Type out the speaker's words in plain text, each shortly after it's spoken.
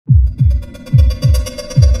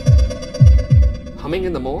humming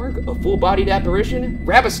in the morgue? A full-bodied apparition?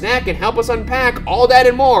 Grab a snack and help us unpack all that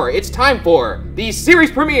and more. It's time for the series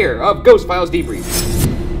premiere of Ghost Files Debrief.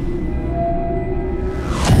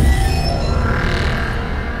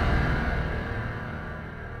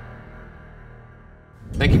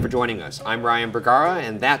 Thank you for joining us. I'm Ryan Bergara,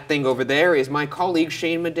 and that thing over there is my colleague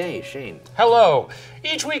Shane Madej. Shane. Hello.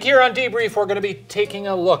 Each week here on Debrief, we're going to be taking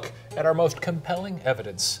a look at our most compelling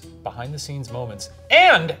evidence, behind-the-scenes moments,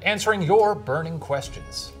 and answering your burning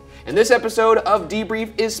questions. And this episode of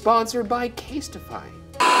Debrief is sponsored by Casetify.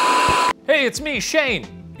 Hey, it's me, Shane.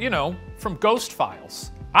 You know, from Ghost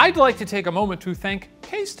Files. I'd like to take a moment to thank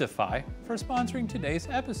Casetify for sponsoring today's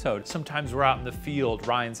episode. Sometimes we're out in the field,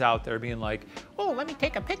 Ryan's out there being like, oh, let me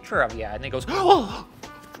take a picture of you. And he goes, oh,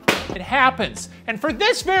 it happens. And for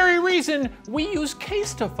this very reason, we use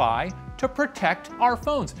Casetify to protect our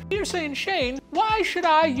phones. You're saying, Shane, why should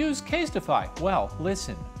I use Casetify? Well,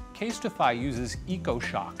 listen, Casetify uses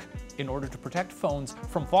EcoShock in order to protect phones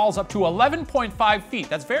from falls up to 11.5 feet.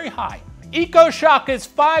 That's very high. EcoShock is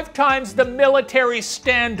 5 times the military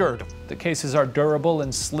standard. The cases are durable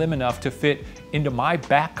and slim enough to fit into my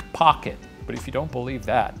back pocket. But if you don't believe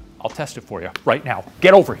that, I'll test it for you right now.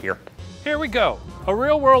 Get over here. Here we go. A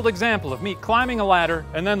real world example of me climbing a ladder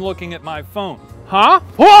and then looking at my phone. Huh?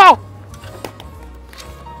 Whoa!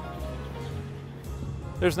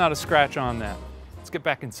 There's not a scratch on that. Let's get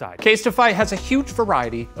back inside. Casetify has a huge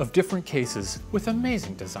variety of different cases with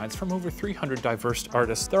amazing designs from over 300 diverse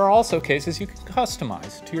artists. There are also cases you can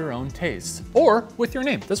customize to your own tastes or with your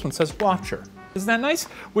name. This one says Watcher. Isn't that nice?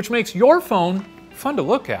 Which makes your phone fun to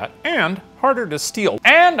look at and harder to steal.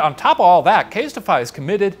 And on top of all that, Casetify is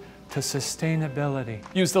committed to sustainability.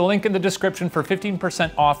 Use the link in the description for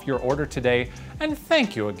 15% off your order today. And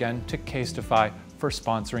thank you again to Casetify for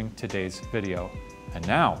sponsoring today's video. And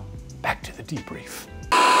now, back to the debrief.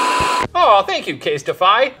 Oh, thank you,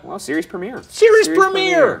 Casetify. Well, series premiere. Series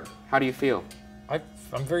premiere! How do you feel?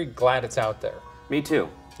 I'm very glad it's out there. Me too.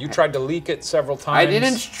 You tried to leak it several times. I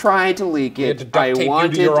didn't try to leak it. You had to duct tape you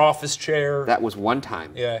to your office chair. That was one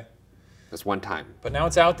time. Yeah. That's one time. But now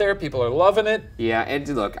it's out there. People are loving it. Yeah, and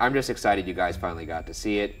look, I'm just excited you guys finally got to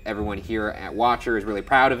see it. Everyone here at Watcher is really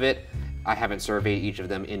proud of it. I haven't surveyed each of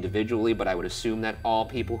them individually, but I would assume that all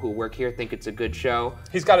people who work here think it's a good show.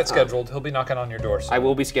 He's got it scheduled. He'll be knocking on your door soon. I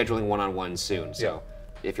will be scheduling one-on-ones soon, so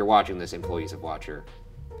if you're watching this, employees of Watcher,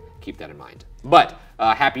 keep that in mind. But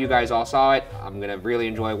happy you guys all saw it. I'm gonna really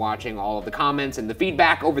enjoy watching all of the comments and the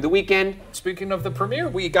feedback over the weekend. Speaking of the premiere,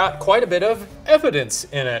 we got quite a bit of evidence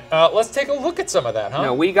in it. Let's take a look at some of that, huh?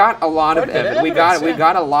 No, we got a lot of evidence. We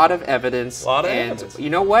got a lot of evidence. A lot of evidence.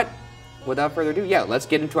 You know what? Without further ado, yeah, let's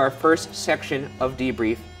get into our first section of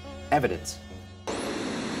Debrief, evidence.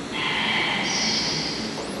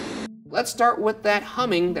 Let's start with that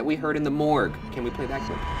humming that we heard in the morgue. Can we play that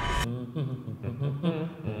clip?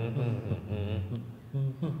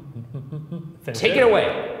 Take it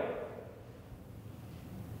away.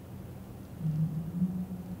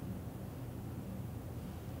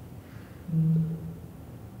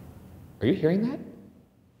 Are you hearing that?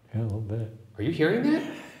 Yeah, a little bit. Are you hearing that?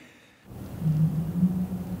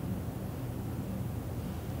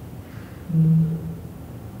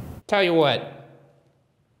 Tell you what.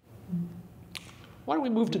 Why don't we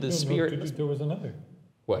move to the spirit? There was another.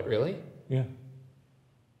 What, really? Yeah.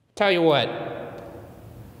 Tell you what.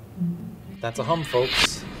 That's a hum,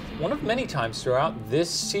 folks. One of many times throughout this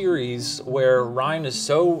series where Ryan is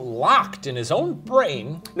so locked in his own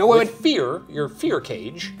brain with fear, your fear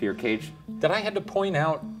cage. Fear cage. That I had to point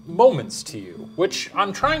out moments to you, which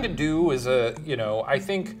I'm trying to do as a, you know, I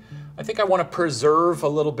think I want to preserve a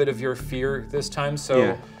little bit of your fear this time. So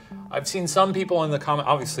yeah. I've seen some people in the comment,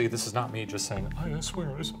 obviously this is not me just saying, I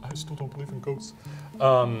swear, I still don't believe in ghosts.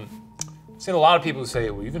 I've seen a lot of people who say,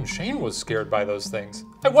 well, even Shane was scared by those things.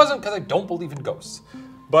 I wasn't because I don't believe in ghosts.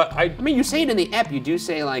 But I mean, you say it in the app, you do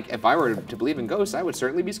say like, if I were to believe in ghosts, I would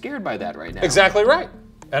certainly be scared by that right now. Exactly right.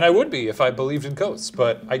 And I would be if I believed in ghosts,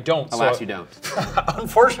 but I don't. Alas, you don't.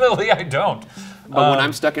 Unfortunately, I don't. But when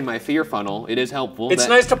I'm stuck in my fear funnel, it is helpful. It's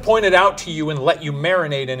nice to point it out to you and let you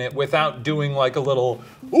marinate in it without doing like a little,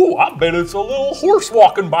 ooh, I bet it's a little horse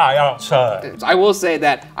walking by outside. I will say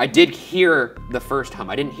that I did hear the first hum.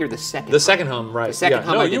 I didn't hear the second hum. The second hum, right. The second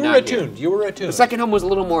hum no, I did you were not attuned. hear. You were attuned. The second hum was a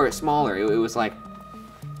little more smaller. It was like,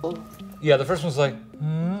 oh. Yeah, the first one was like,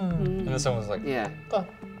 and the second one was like, yeah. Oh.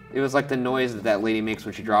 It was like the noise that lady makes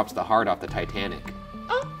when she drops the heart off the Titanic.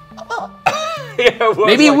 Yeah,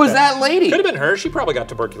 Maybe it was that lady. Could have been her. She probably got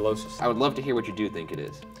tuberculosis. I would love to hear what you do think it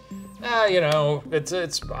is. You know, it's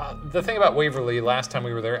the thing about Waverly last time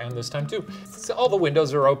we were there and this time too. All the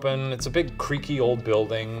windows are open. It's a big creaky old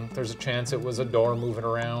building. There's a chance it was a door moving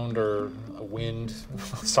around or a wind.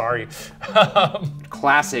 Sorry.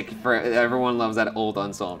 Classic for everyone loves that old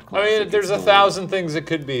unsolved classic. I mean, there's 1,000 things it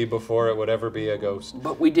could be before it would ever be a ghost.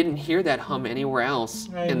 But we didn't hear that hum anywhere else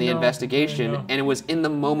in the investigation, and it was in the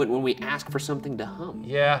moment when we asked for something to hum.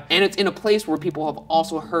 Yeah. And it's in a place where people have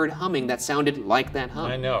also heard humming that sounded like that hum.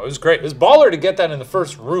 I know, it was great. It was baller to get that in the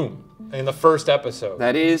first room, in the first episode.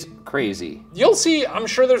 That is crazy. You'll see, I'm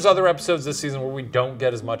sure there's other episodes this season where we don't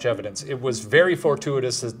get as much evidence. It was very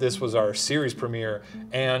fortuitous that this was our series premiere,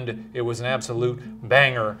 and it was an absolute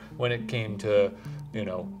banger when it came to, you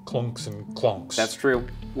know, clunks and clonks. That's true.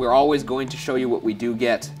 We're always going to show you what we do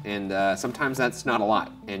get, and sometimes that's not a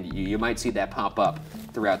lot, and you might see that pop up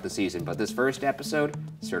throughout the season, but this first episode,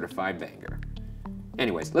 certified banger.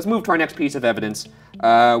 Anyways, let's move to our next piece of evidence.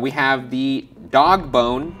 We have the dog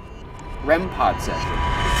bone REM pod session.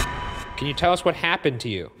 Can you tell us what happened to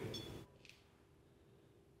you?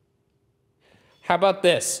 How about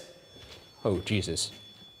this? Oh, Jesus.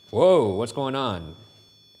 Whoa, what's going on?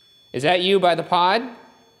 Is that you by the pod?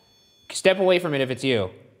 Step away from it if it's you.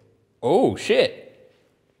 Oh, shit.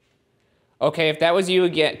 Okay, if that was you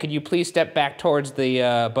again, could you please step back towards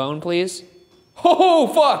the bone, please? Oh,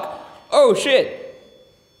 fuck! Oh, shit!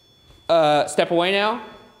 Step away now?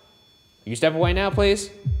 You step away now,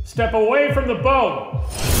 please? Step away from the bone.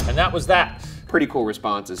 And that was that. Pretty cool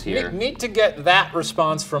responses here. Neat to get that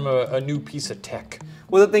response from a new piece of tech.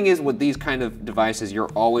 Well, the thing is, with these kind of devices, you're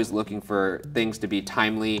always looking for things to be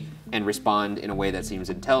timely and respond in a way that seems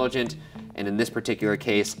intelligent. And in this particular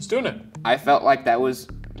case, It's doing it. I felt like that was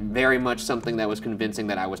very much something that was convincing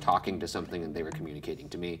that I was talking to something and they were communicating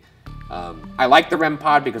to me. I like the REM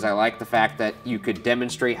pod because I like the fact that you could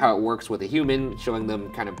demonstrate how it works with a human, showing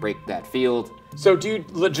them kind of break that field. So do you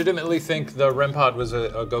legitimately think the REM pod was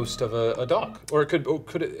a ghost of a dog? Or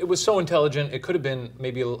it was so intelligent, it could have been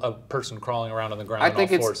maybe a person crawling around on the ground on all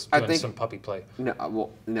fours doing some puppy play.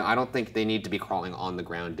 No, I don't think they need to be crawling on the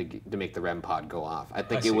ground to make the REM pod go off. I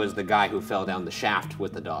think it was the guy who fell down the shaft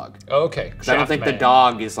with the dog. Okay, I don't think the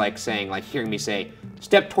dog is like saying, like hearing me say,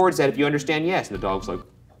 step towards that if you understand yes. And the dog's like,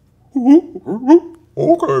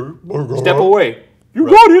 okay, step away. You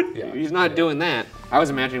got it. Yeah, he's not doing that. I was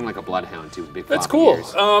imagining like a bloodhound too, big. That's cool.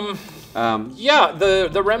 Ears. Yeah,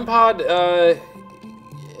 the REM pod.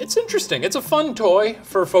 It's interesting. It's a fun toy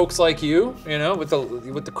for folks like you know, with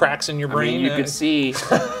the cracks in your brain. I mean, you could see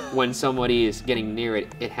when somebody is getting near it,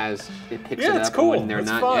 it picks it up. It's cool. And when they're it's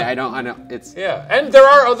not, fun. I know. It's and there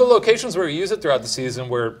are other locations where we use it throughout the season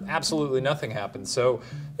where absolutely nothing happens. So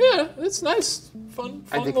yeah, it's nice, fun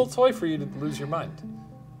little toy for you to lose your mind.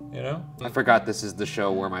 You know? I forgot this is the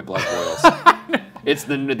show where my blood boils. It's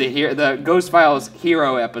the Ghost Files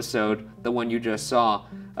hero episode, the one you just saw.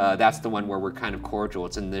 That's the one where we're kind of cordial.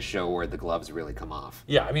 It's in this show where the gloves really come off.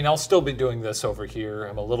 Yeah, I mean, I'll still be doing this over here.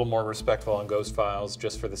 I'm a little more respectful on Ghost Files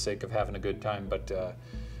just for the sake of having a good time, but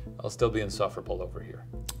I'll still be insufferable over here.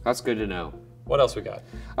 That's good to know. What else we got?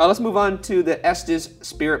 Let's move on to the Estes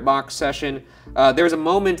Spirit Box session. There's a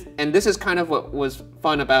moment, and this is kind of what was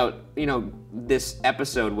fun about, you know, this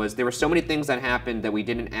episode, was there were so many things that happened that we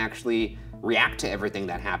didn't actually react to everything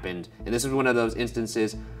that happened. And this is one of those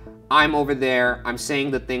instances. I'm over there, I'm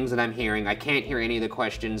saying the things that I'm hearing. I can't hear any of the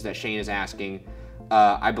questions that Shane is asking.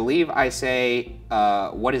 I believe I say,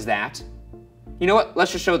 what is that? You know what?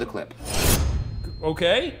 Let's just show the clip.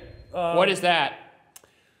 Okay. What is that?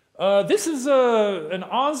 This is an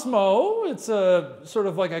Osmo. It's a sort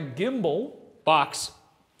of like a gimbal. Box.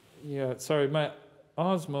 Yeah, sorry, my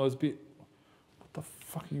Osmo is What the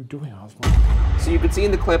fuck are you doing, Osmo? So you can see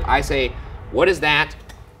in the clip, I say, what is that?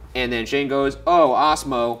 And then Shane goes, oh,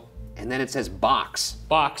 Osmo. And then it says box.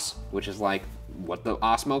 Box. Which is like what the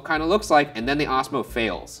Osmo kind of looks like. And then the Osmo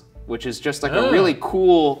fails, which is just like a really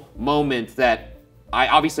cool moment that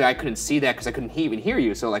I couldn't see that because I couldn't even hear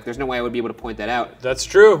you. So like there's no way I would be able to point that out. That's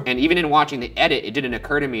true. And even in watching the edit, it didn't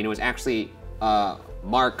occur to me. And it was actually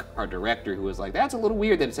Mark, our director, who was like, that's a little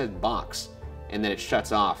weird that it says box. And then it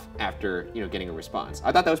shuts off after, you know, getting a response.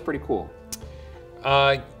 I thought that was pretty cool.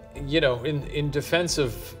 You know, in defense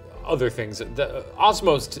of other things, the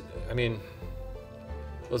Osmos, I mean,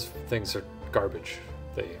 those things are garbage.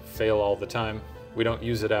 They fail all the time. We don't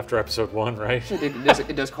use it after episode 1, right?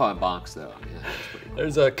 It does call it box, though. Yeah, that's pretty cool.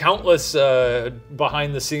 There's a countless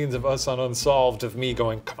behind the scenes of us on Unsolved of me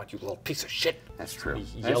going, come on, you little piece of shit. That's true.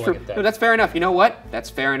 That's true. No, that's fair enough. You know what? That's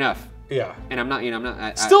fair enough. Yeah. And I'm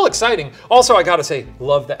not, Still exciting. Also, I gotta say,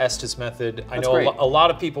 love the Estes method. I know great. a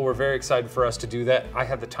lot of people were very excited for us to do that. I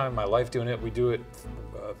had the time of my life doing it. We do it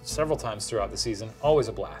several times throughout the season. Always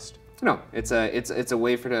a blast. No, it's a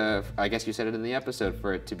way I guess you said it in the episode,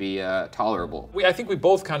 for it to be tolerable. I think we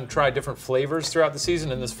both kind of tried different flavors throughout the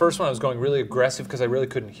season. In this first one, I was going really aggressive because I really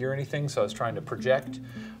couldn't hear anything, so I was trying to project.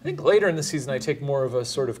 I think later in the season, I take more of a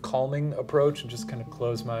sort of calming approach and just kind of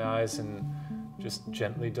close my eyes and just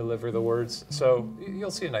gently deliver the words. So you'll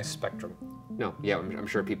see a nice spectrum. No, yeah, I'm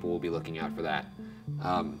sure people will be looking out for that.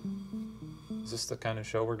 Is this the kind of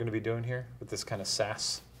show we're going to be doing here with this kind of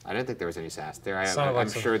sass? I didn't think there was any sass there. I'm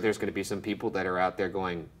sure there's going to be some people that are out there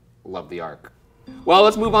going, love the arc. Well,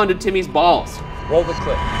 let's move on to Timmy's balls. Roll the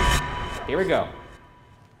clip. Here we go.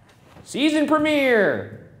 Season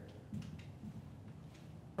premiere.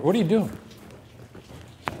 What are you doing?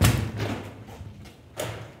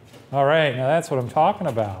 All right, now that's what I'm talking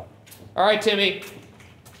about. All right, Timmy.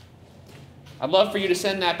 I'd love for you to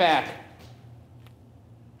send that back.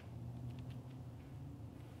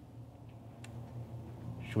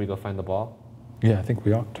 Should we go find the ball? Yeah, I think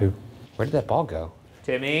we ought to. Where did that ball go?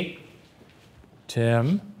 Timmy.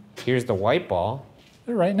 Tim. Here's the white ball.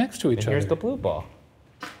 They're right next to each other. Here's the blue ball.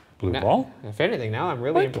 Blue ball? If anything, now I'm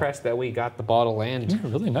really impressed that we got the ball to land. Yeah,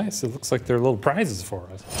 really nice. It looks like they're little prizes for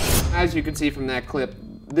us. As you can see from that clip,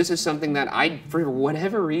 this is something that I, for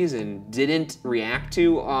whatever reason, didn't react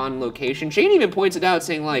to on location. Shane even points it out,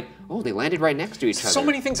 saying like, oh, they landed right next to each other. So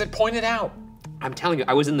many things that pointed out. I'm telling you,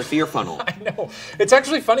 I was in the fear funnel. I know. It's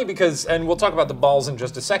actually funny because, and we'll talk about the balls in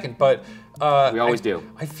just a second, but we always do.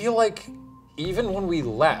 I feel like even when we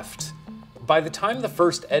left, by the time the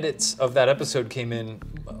first edits of that episode came in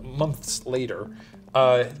months later,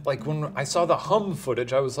 like when I saw the hum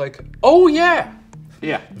footage, I was like, oh yeah.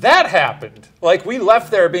 Yeah. That happened. Like we left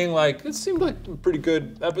there being like, it seemed like a pretty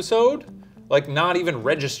good episode. Like not even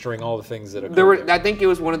registering all the things that occurred. I think it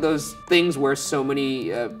was one of those things where so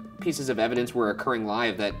many pieces of evidence were occurring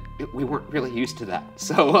live that we weren't really used to that.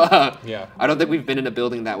 So yeah. I don't think we've been in a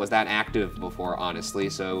building that was that active before, honestly.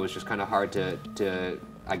 So it was just kind of hard to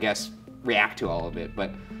I guess, react to all of it.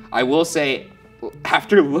 But I will say,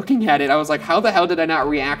 after looking at it, I was like, how the hell did I not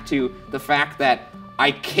react to the fact that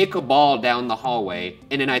I kick a ball down the hallway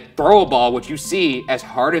and then I throw a ball, which you see, as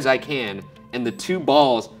hard as I can, and the two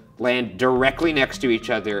balls land directly next to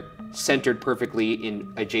each other, centered perfectly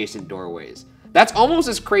in adjacent doorways. That's almost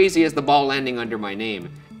as crazy as the ball landing under my name.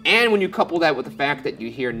 And when you couple that with the fact that you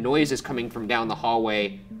hear noises coming from down the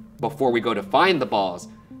hallway before we go to find the balls,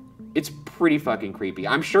 it's pretty fucking creepy.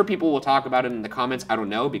 I'm sure people will talk about it in the comments. I don't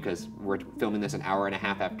know, because we're filming this an hour and a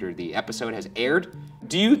half after the episode has aired.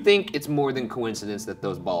 Do you think it's more than coincidence that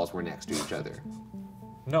those balls were next to each other?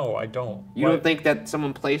 No, I don't. You don't think that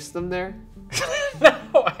someone placed them there?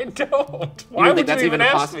 No, I don't. Why would you even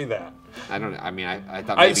ask me that? I don't know. I mean, I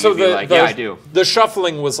thought maybe you'd be like, yeah, I do. The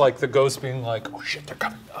shuffling was like the ghost being like, oh shit, they're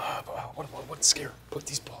coming. What's scary? Put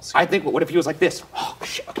these balls here. I think, what if he was like this? Oh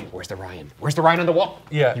shit, okay, where's the Ryan? Where's the Ryan on the wall?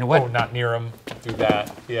 Yeah. You know what? Oh, not near him. Do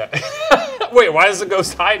that. Yeah. Wait, why is the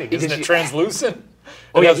ghost hiding? Isn't it translucent?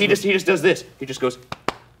 Oh yeah, he just does this. He just goes.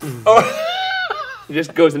 Oh. He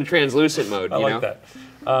just goes in translucent mode. I you like know?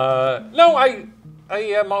 that. No, I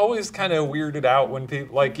am always kind of weirded out when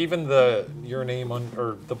people, like even the your name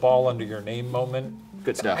or the ball under your name moment.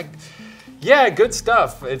 Good stuff. Yeah, good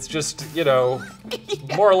stuff. It's just, you know,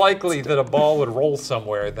 more likely that a ball would roll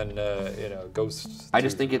somewhere than, you know, ghosts. I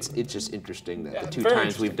just think it's just interesting that the two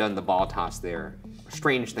times we've done the ball toss there,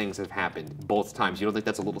 strange things have happened both times. You don't think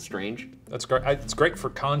that's a little strange? That's great. It's great for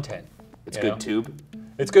content. It's good tube.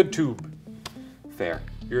 It's good tube. Fair.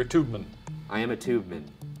 You're a tubeman. I am a tubeman.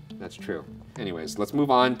 That's true. Anyways, let's move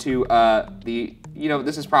on to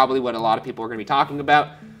this is probably what a lot of people are going to be talking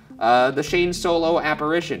about, the Shane Solo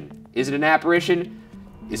apparition. Is it an apparition?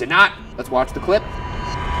 Is it not? Let's watch the clip.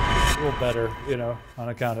 A little better, you know, on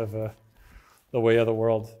account of the way of the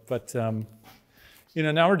world. But, you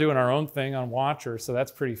know, now we're doing our own thing on Watcher, so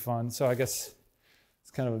that's pretty fun. So I guess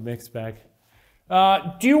it's kind of a mixed bag.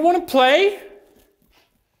 Do you want to play?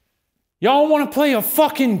 Y'all want to play a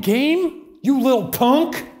fucking game? You little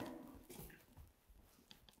punk?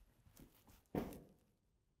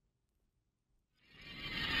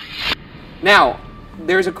 Now,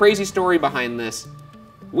 there's a crazy story behind this.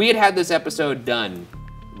 We had this episode done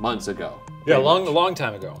months ago. Yeah, a long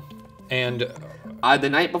time ago. And the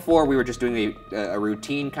night before, we were just doing a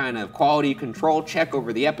routine kind of quality control check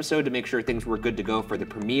over the episode to make sure things were good to go for the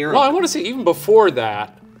premiere. Well, I want to say even before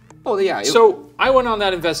that. Oh, yeah. So I went on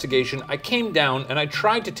that investigation. I came down and I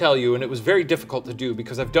tried to tell you, and it was very difficult to do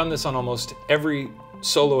because I've done this on almost every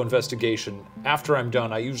solo investigation. After I'm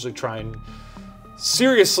done, I usually try and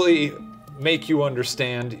seriously make you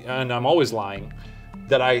understand, and I'm always lying,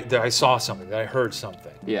 that I saw something, that I heard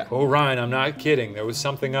something. Yeah. Oh, Ryan, I'm not kidding. There was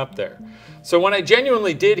something up there. So when I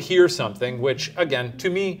genuinely did hear something, which again, to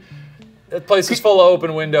me, that place is full of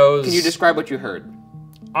open windows. Can you describe what you heard?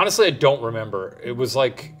 Honestly, I don't remember. It was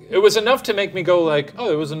like, it was enough to make me go like, oh,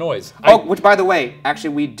 there was a noise. Which by the way,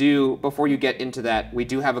 actually we do, before you get into that, we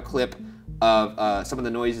do have a clip of some of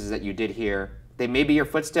the noises that you did hear. They may be your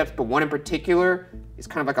footsteps, but one in particular is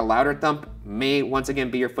kind of like a louder thump, may once again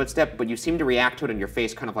be your footstep, but you seem to react to it in your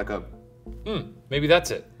face, kind of like a... maybe that's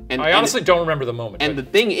it. I honestly don't remember the moment. And the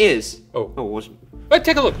thing is... Wait,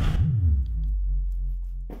 take a look.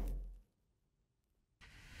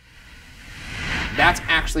 That's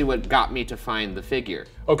actually what got me to find the figure.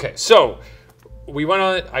 Okay, so we went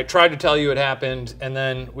on it. I tried to tell you it happened, and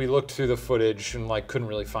then we looked through the footage and like couldn't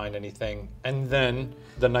really find anything. And then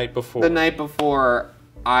the night before. The night before,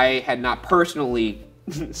 I had not personally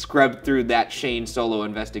scrubbed through that Shane solo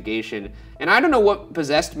investigation, and I don't know what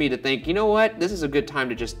possessed me to think, you know what, this is a good time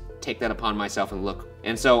to just take that upon myself and look.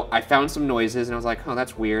 And so I found some noises, and I was like, oh,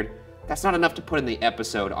 that's weird. That's not enough to put in the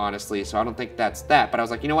episode, honestly, so I don't think that's that. But I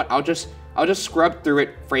was like, you know what, I'll just scrub through it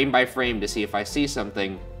frame by frame to see if I see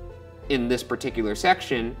something in this particular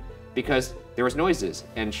section, because there was noises.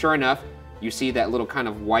 And sure enough, you see that little kind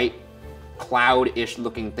of white cloud-ish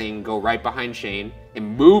looking thing go right behind Shane. It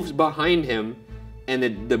moves behind him,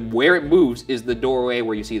 and where it moves is the doorway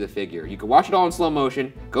where you see the figure. You can watch it all in slow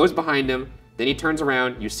motion, goes behind him, then he turns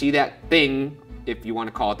around, you see that thing, if you want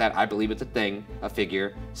to call it that, I believe it's a thing, a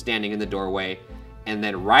figure, standing in the doorway. And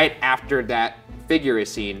then right after that figure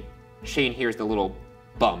is seen, Shane hears the little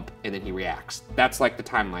bump, and then he reacts. That's like the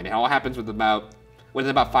timeline. It all happens within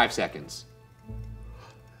about 5 seconds.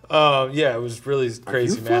 Yeah, it was really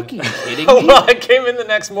crazy, man. Are you fucking kidding me? Well, I came in the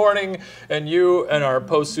next morning, and you and our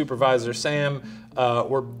post supervisor, Sam,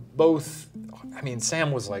 were both... I mean,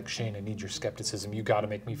 Sam was like, Shane, I need your skepticism. You got to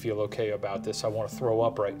make me feel okay about this. I want to throw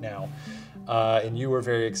up right now. And you were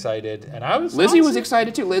very excited, and I was... Lizzie was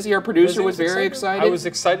excited too. Lizzie, our producer, was very excited. I was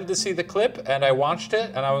excited to see the clip, and I watched it,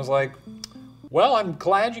 and I was like, well, I'm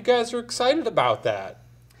glad you guys are excited about that.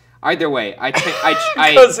 Either way,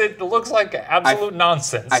 because it looks like absolute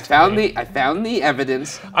nonsense. I found the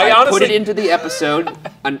evidence. I honestly put it into the episode.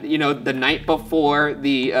 You know, the night before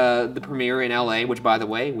the premiere in LA. Which, by the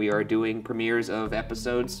way, we are doing premieres of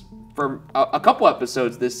episodes for a couple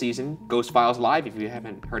episodes this season. Ghost Files Live. If you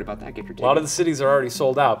haven't heard about that, get your ticket. A lot of the cities are already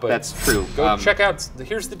sold out, but that's true. Go check out.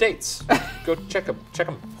 Here's the dates. Go check them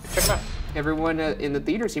out. Everyone in the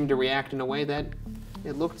theater seemed to react in a way that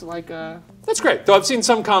it looked like That's great. Though I've seen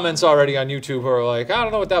some comments already on YouTube who are like, I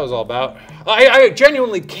don't know what that was all about. I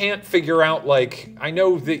genuinely can't figure out, like, I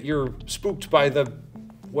know that you're spooked by the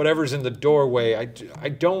whatever's in the doorway. I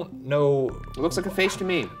don't know. It looks like a face to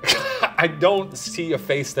me. I don't see a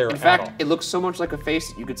face there at all. In fact, it looks so much like a face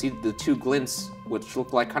that you could see the two glints, which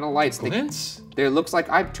look like kind of lights. Glints? There looks like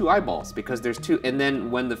I have two eyeballs because there's two, and then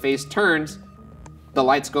when the face turns, the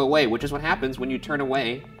lights go away, which is what happens when you turn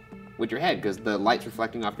away with your head, because the light's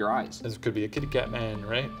reflecting off your eyes. This could be a kitty cat man,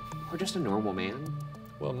 right? Or just a normal man.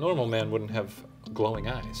 Well, a normal man wouldn't have glowing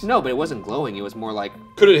eyes. No, but it wasn't glowing. It was more like...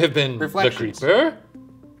 Could it have been the creeper?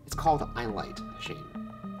 It's called eyelight, Shane.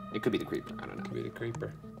 It could be the creeper. I don't know. Could be the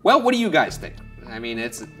creeper. Well, what do you guys think? I mean,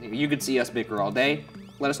 you could see us bicker all day.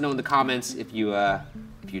 Let us know in the comments if you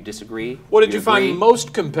disagree. What did you find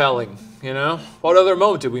most compelling? You know, what other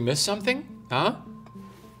moment did we miss something? Huh?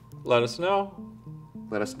 Let us know.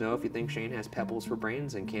 Let us know if you think Shane has pebbles for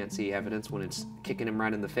brains and can't see evidence when it's kicking him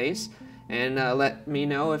right in the face. And let me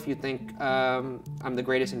know if you think I'm the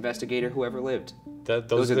greatest investigator who ever lived.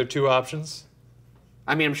 Those are the two options?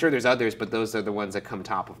 I mean, I'm sure there's others, but those are the ones that come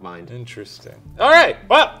top of mind. Interesting. All right,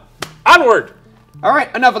 well, onward. All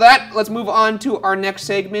right, enough of that. Let's move on to our next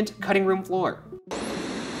segment, Cutting Room Floor.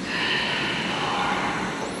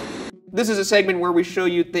 This is a segment where we show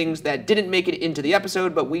you things that didn't make it into the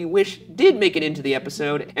episode, but we wish did make it into the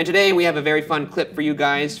episode. And today we have a very fun clip for you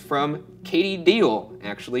guys from Katie Deal.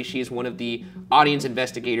 Actually, she's one of the audience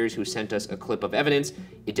investigators who sent us a clip of evidence.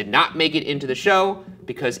 It did not make it into the show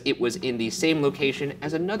because it was in the same location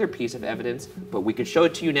as another piece of evidence, but we could show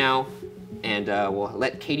it to you now, and we'll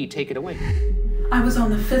let Katie take it away. I was on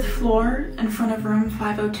the 5th floor in front of room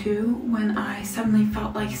 502 when I suddenly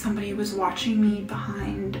felt like somebody was watching me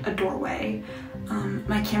behind a doorway.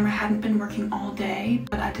 My camera hadn't been working all day,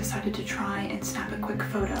 but I decided to try and snap a quick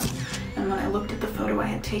photo. And when I looked at the photo I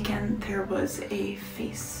had taken, there was a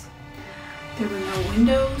face. There were no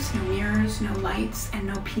windows, no mirrors, no lights, and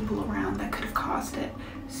no people around that could have caused it.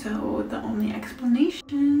 So the only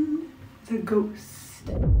explanation is a ghost.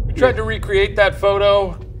 We tried to recreate that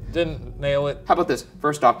photo. Didn't nail it. How about this?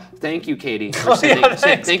 First off, thank you, Katie. For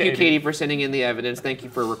thank you, Katie, for sending in the evidence. Thank you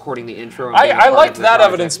for recording the intro. And I liked that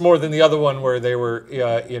evidence more than the other one where they were,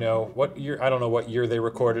 you know, what year? I don't know what year they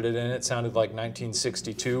recorded it in. It sounded like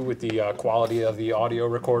 1962 with the quality of the audio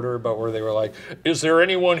recorder, but where they were like, "Is there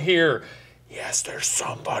anyone here?" Yes, there's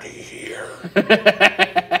somebody here.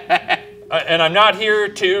 And I'm not here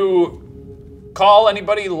to call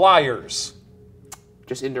anybody liars.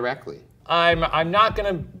 Just indirectly. I'm not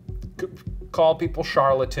gonna call people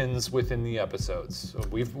charlatans within the episodes. So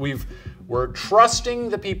we're trusting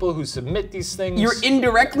the people who submit these things. You're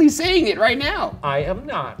indirectly saying it right now. I am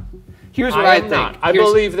not. Here's what I think. I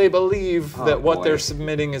believe they believe that what they're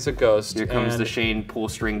submitting is a ghost. Here comes the Shane pull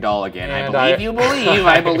string doll again. I believe you believe.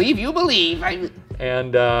 I believe you believe.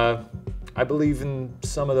 And I believe in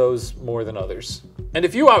some of those more than others. And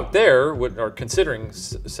if you out there are considering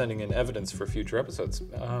sending in evidence for future episodes,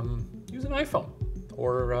 use an iPhone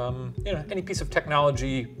or you know, any piece of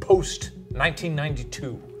technology post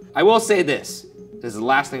 1992. I will say this. This is the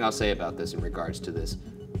last thing I'll say about this in regards to this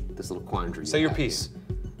little quandary. Say your piece.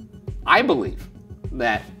 I believe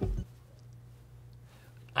that.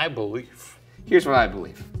 I believe. Here's what I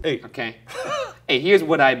believe. Hey. Okay. Hey, here's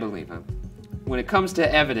what I believe. When it comes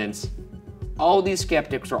to evidence, all these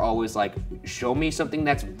skeptics are always like, show me something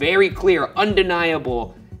that's very clear,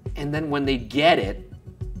 undeniable, and then when they get it,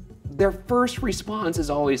 their first response is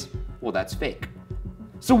always, well, that's fake.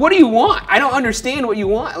 So what do you want? I don't understand what you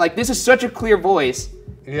want. Like, this is such a clear voice.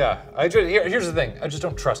 Yeah, here's the thing. I just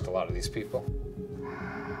don't trust a lot of these people.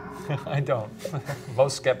 I don't.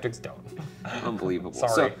 Most skeptics don't. Unbelievable.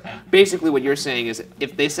 Sorry. So basically what you're saying is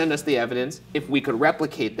if they send us the evidence, if we could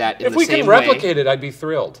replicate that in the same way. If we can replicate it, I'd be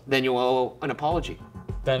thrilled. Then you'll owe an apology.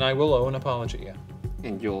 Then I will owe an apology, yeah.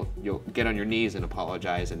 And you'll get on your knees and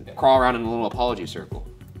apologize and crawl around in a little apology circle.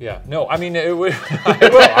 Yeah, no, I mean, I will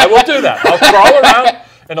do that. I'll crawl around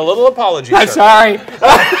in a little apology I'm circle. sorry.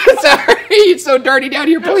 Sorry, it's so dirty down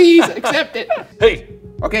here. Please accept it. Hey.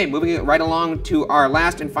 Okay, moving right along to our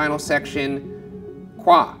last and final section,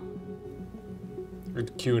 Qua.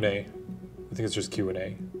 Q&A. I think it's just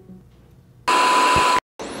Q&A.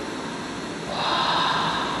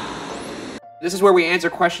 This is where we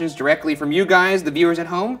answer questions directly from you guys, the viewers at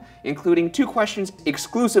home, including 2 questions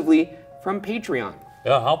exclusively from Patreon.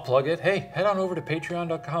 Yeah, I'll plug it. Hey, head on over to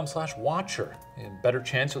patreon.com/watcher. Better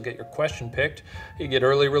chance you'll get your question picked. You get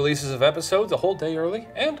early releases of episodes a whole day early,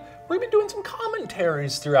 and we're gonna be doing some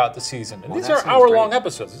commentaries throughout the season. And these are hour-long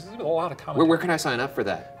episodes. This is a lot of commentary. Where can I sign up for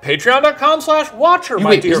that? Patreon.com/watcher,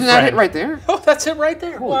 my dear isn't friend. that it right there? Oh, that's it right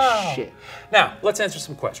there. Holy wow. shit. Now, let's answer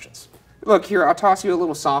some questions. Look, here, I'll toss you a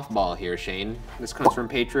little softball here, Shane. This comes from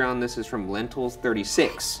Patreon. This is from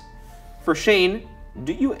Lentils36. For Shane,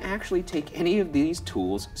 do you actually take any of these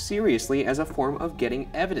tools seriously as a form of getting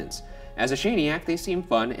evidence? As a Shaniac, they seem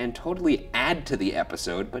fun and totally add to the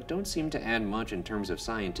episode, but don't seem to add much in terms of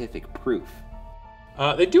scientific proof.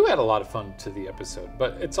 They do add a lot of fun to the episode,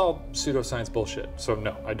 but it's all pseudoscience bullshit. So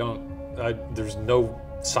no, I don't. There's no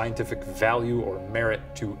scientific value or merit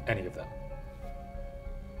to any of them.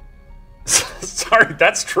 Sorry,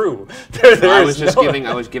 that's true. I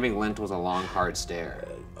was giving Lentils a long, hard stare.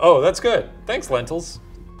 Oh, that's good. Thanks, Lentils.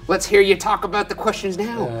 Let's hear you talk about the questions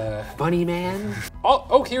now. Funny man.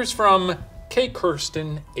 Oh, here's from K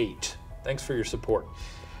Kirsten 8. Thanks for your support.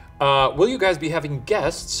 Will you guys be having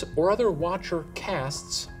guests or other Watcher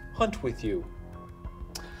casts hunt with you?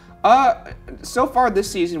 So far this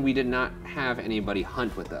season, we did not have anybody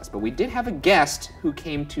hunt with us, but we did have a guest who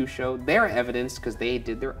came to show their evidence because they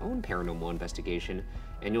did their own paranormal investigation,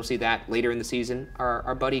 and you'll see that later in the season.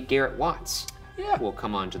 Our buddy Garrett Watts will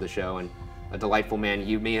come on to the show, and a delightful man.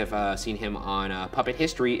 You may have seen him on Puppet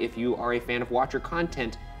History if you are a fan of Watcher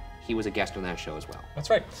content. He was a guest on that show as well. That's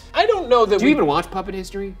right. I don't know that Do you even watch Puppet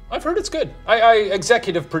History? I've heard it's good. I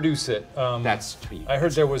executive produce it. That's true. I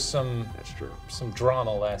heard there was some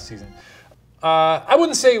drama last season. I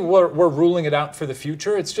wouldn't say we're ruling it out for the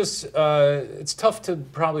future. It's just it's tough to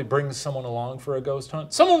probably bring someone along for a ghost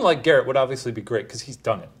hunt. Someone like Garrett would obviously be great because he's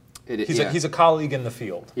done it. He's a colleague in the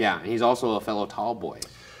field. Yeah, and he's also a fellow tall boy.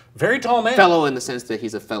 Very tall man. Fellow in the sense that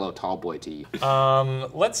he's a fellow tall boy to you.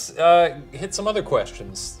 Let's hit some other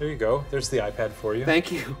questions. There you go. There's the iPad for you.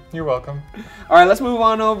 Thank you. You're welcome. All right, let's move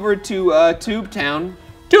on over to TubeTown.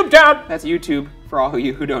 TubeTown! That's YouTube, for all of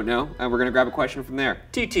you who don't know. And we're going to grab a question from there.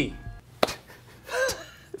 TT.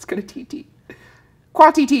 Let's go to TT.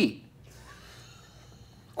 Qua TT.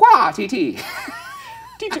 Qua TT.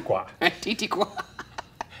 TT Qua. TT Qua.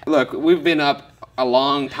 Look, we've been up a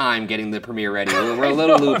long time getting the premiere ready. We're a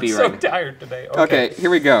little loopy right now. I'm so tired today. Okay, here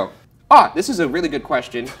we go. This is a really good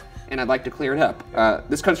question. and I'd like to clear it up.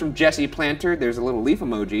 This comes from Jesse Planter. There's a little leaf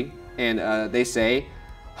emoji, and they say,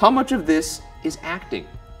 how much of this is acting?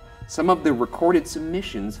 Some of the recorded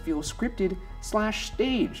submissions feel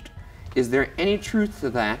scripted/staged. Is there any truth to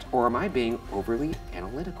that, or am I being overly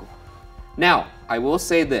analytical? Now, I will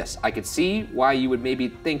say this. I could see why you would maybe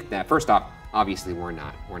think that. First off, obviously we're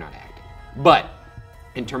not acting. But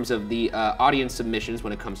in terms of the audience submissions,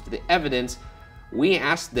 when it comes to the evidence, we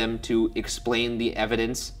asked them to explain the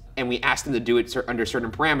evidence, and we asked them to do it under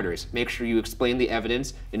certain parameters. Make sure you explain the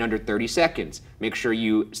evidence in under 30 seconds. Make sure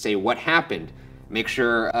you say what happened. Make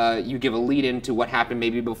sure you give a lead into what happened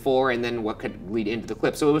maybe before and then what could lead into the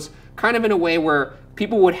clip. So it was kind of in a way where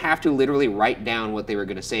people would have to literally write down what they were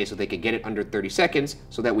gonna say so they could get it under 30 seconds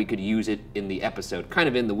so that we could use it in the episode. Kind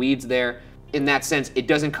of in the weeds there. In that sense, it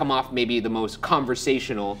doesn't come off maybe the most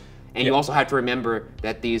conversational, and you also have to remember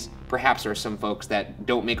that these perhaps are some folks that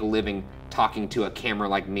don't make a living talking to a camera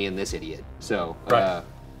like me and this idiot. So,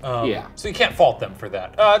 yeah. So you can't fault them for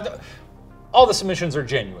that. All the submissions are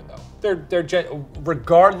genuine, though. They're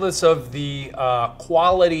regardless of the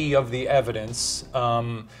quality of the evidence.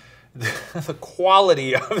 The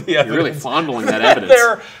quality of the evidence. You're really fondling that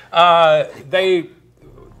evidence.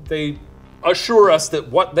 They assure us that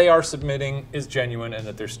what they are submitting is genuine and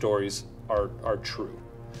that their stories are true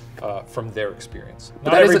from their experience.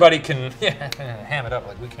 Not everybody can ham it up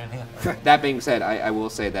like we can ham it. That being said, I will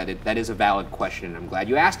say that that is a valid question, and I'm glad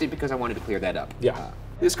you asked it because I wanted to clear that up. Yeah.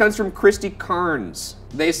 This comes from Christy Carnes.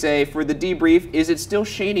 They say, for the debrief, is it still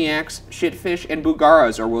Shaniacs, Shitfish, and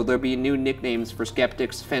Bergaras, or will there be new nicknames for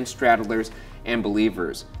skeptics, fence straddlers, and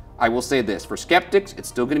believers? I will say this, for skeptics, it's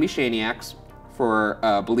still gonna be Shaniacs. For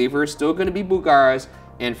believers, still gonna be Bergaras,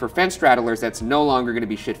 and for fence straddlers, that's no longer gonna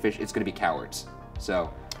be Shitfish, it's gonna be cowards.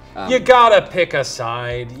 So. You gotta pick a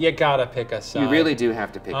side. You gotta pick a side. You really do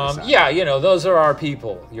have to pick a side. Yeah, you know, those are our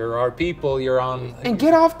people. You're our people, you're on... And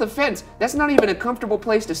get off the fence. That's not even a comfortable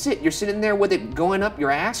place to sit. You're sitting there with it going up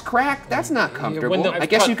your ass crack. That's not comfortable. I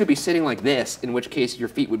guess you could be sitting like this, in which case your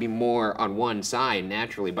feet would be more on one side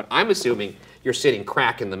naturally, but I'm assuming you're sitting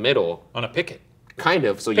crack in the middle. On a picket. Kind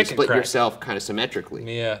of, so you split yourself kind of symmetrically.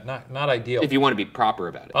 Yeah, not ideal. If you want to be proper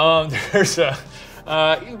about it.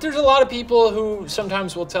 There's a lot of people who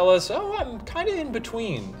sometimes will tell us, oh, I'm kind of in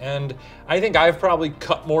between. And I think I've probably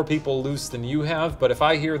cut more people loose than you have, but if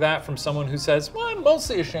I hear that from someone who says, well, I'm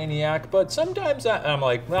mostly a Shaniac, but sometimes I'm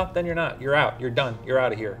like, well, then you're not. You're out. You're done. You're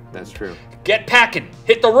out of here. That's true. Get packing.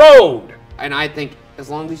 Hit the road. And I think as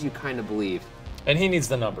long as you kind of believe. And he needs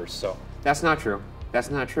the numbers, so. That's not true. That's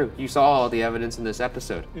not true. You saw all the evidence in this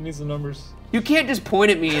episode. He needs the numbers. You can't just point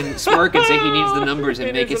at me and smirk and say he needs the numbers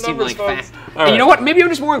and make it seem like fact. Right. And you know what? Maybe I'm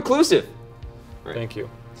just more inclusive. Right. Thank you.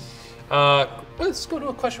 Let's go to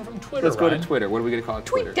a question from Twitter. Let's go to Twitter. What are we going to call it?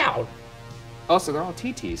 Tweet down. Oh, so they're all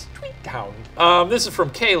TTs. Tweet down. This is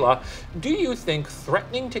from Kayla. Do you think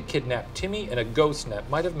threatening to kidnap Timmy in a ghost net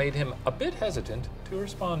might have made him a bit hesitant to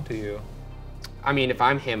respond to you? I mean, if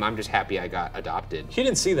I'm him, I'm just happy I got adopted. He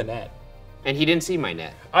didn't see the net. And he didn't see my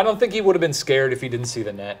net. I don't think he would have been scared if he didn't see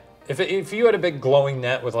the net. If you had a big glowing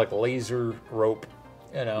net with like laser rope,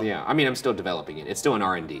 you know. Yeah, I mean, I'm still developing it. It's still in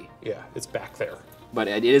R&D. Yeah, it's back there. But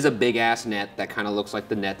it is a big ass net that kind of looks like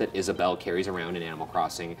the net that Isabel carries around in Animal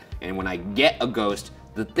Crossing. And when I get a ghost,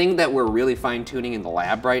 the thing that we're really fine tuning in the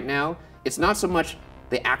lab right now, it's not so much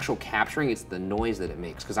the actual capturing, it's the noise that it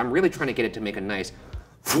makes. Because I'm really trying to get it to make a nice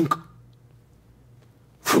funk.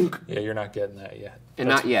 Yeah, you're not getting that yet. And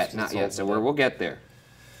not yet. So we'll get there.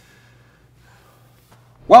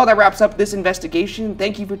 Well, that wraps up this investigation.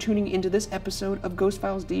 Thank you for tuning into this episode of Ghost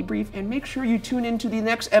Files Debrief, and make sure you tune into the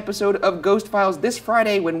next episode of Ghost Files this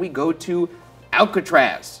Friday when we go to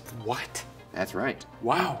Alcatraz. What? That's right.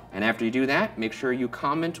 Wow. And after you do that, make sure you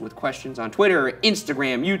comment with questions on Twitter,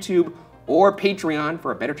 Instagram, YouTube, or Patreon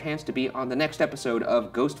for a better chance to be on the next episode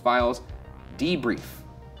of Ghost Files Debrief.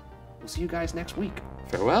 We'll see you guys next week.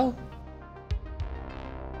 Farewell.